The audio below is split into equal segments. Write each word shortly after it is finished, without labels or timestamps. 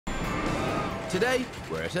Today,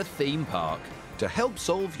 we're at a theme park to help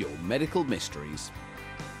solve your medical mysteries.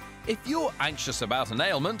 If you're anxious about an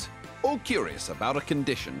ailment or curious about a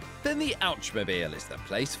condition, then the Ouchmobile is the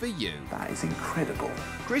place for you. That is incredible.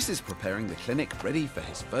 Chris is preparing the clinic ready for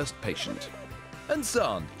his first patient. And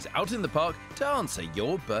Xand is out in the park to answer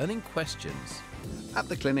your burning questions. At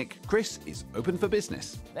the clinic, Chris is open for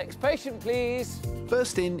business. Next patient, please.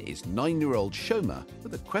 First in is 9-year-old Shoma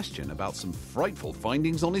with a question about some frightful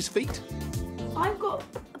findings on his feet. I've got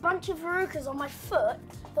a bunch of verrucas on my foot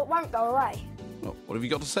that won't go away. Well, what have you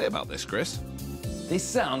got to say about this, Chris? This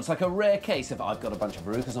sounds like a rare case of I've got a bunch of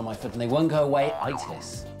verrucas on my foot and they won't go away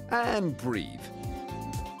itis. And breathe.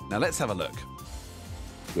 Now let's have a look.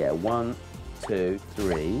 Yeah, 1, 2,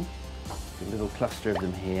 3. A little cluster of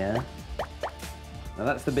them here. Now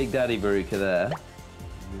that's the big daddy verruca there.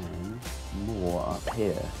 And more up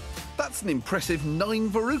here. That's an impressive 9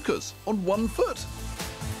 verrucas on one foot.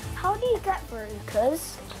 How do you get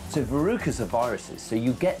verrucas? So verrucas are viruses, so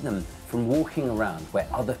you get them from walking around where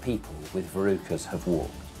other people with verrucas have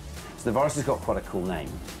walked. So the virus has got quite a cool name.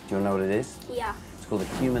 Do you want to know what it is? Yeah. It's called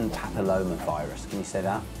the human papilloma virus. Can you say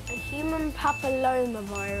that? A human papilloma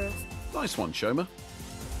virus. Nice one, Shoma.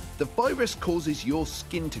 The virus causes your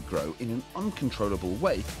skin to grow in an uncontrollable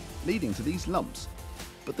way, leading to these lumps.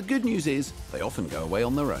 But the good news is they often go away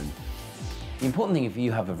on their own. The important thing if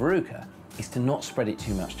you have a verruca is to not spread it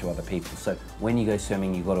too much to other people. So when you go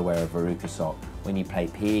swimming, you've got to wear a verruca sock. When you play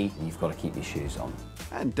PE, you've got to keep your shoes on.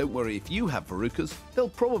 And don't worry, if you have verrucas, they'll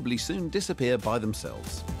probably soon disappear by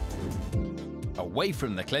themselves. Away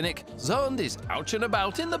from the clinic, Xand is out and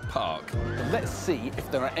about in the park. Let's see if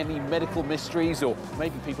there are any medical mysteries or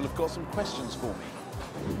maybe people have got some questions for me.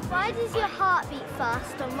 Why does your heart beat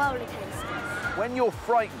fast on roller coasters? When you're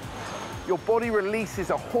frightened, your body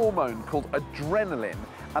releases a hormone called adrenaline,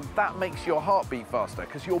 and that makes your heart beat faster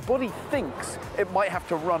because your body thinks it might have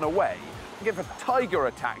to run away. If a tiger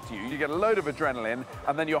attacked you, you get a load of adrenaline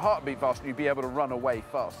and then your heart beat faster and you'd be able to run away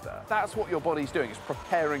faster. That's what your body's doing, it's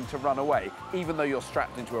preparing to run away, even though you're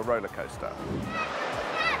strapped into a roller coaster.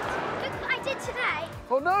 Dad, look what I did today.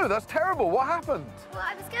 Oh no, that's terrible. What happened? Well,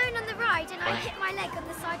 I was going on the ride and I hit my leg on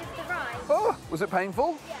the side of the ride. Oh, was it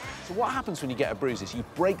painful? Yeah. So what happens when you get a bruise is you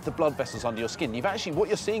break the blood vessels under your skin. What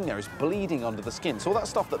you're seeing there is bleeding under the skin. So all that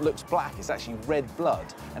stuff that looks black is actually red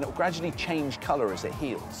blood, and it will gradually change colour as it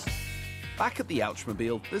heals. Back at the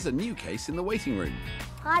Ouchmobile, there's a new case in the waiting room.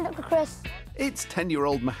 Hi, Dr. Chris. It's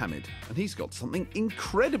 10-year-old Mohammed, and he's got something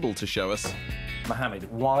incredible to show us. Mohammed,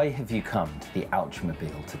 why have you come to the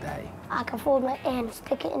Ouchmobile today? I can fold my ear and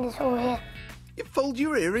stick it in this hole here. You fold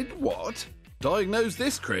your ear in what? Diagnose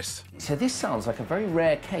this, Chris. So this sounds like a very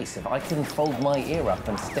rare case of I can fold my ear up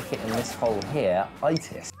and stick it in this hole here,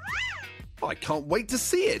 itis. I can't wait to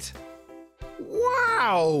see it.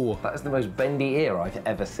 Wow! That is the most bendy ear I've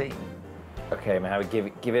ever seen. Okay, Mohammed,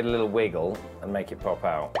 give it a little wiggle and make it pop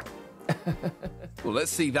out. Well,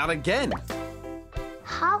 let's see that again.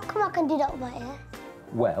 How come I can do that with my ear?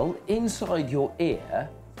 Well, inside your ear,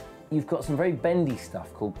 you've got some very bendy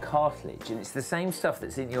stuff called cartilage, and it's the same stuff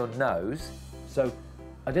that's in your nose. So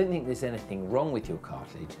I don't think there's anything wrong with your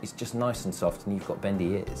cartilage. It's just nice and soft and you've got bendy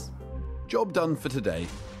ears. Job done for today.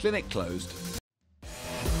 Clinic closed.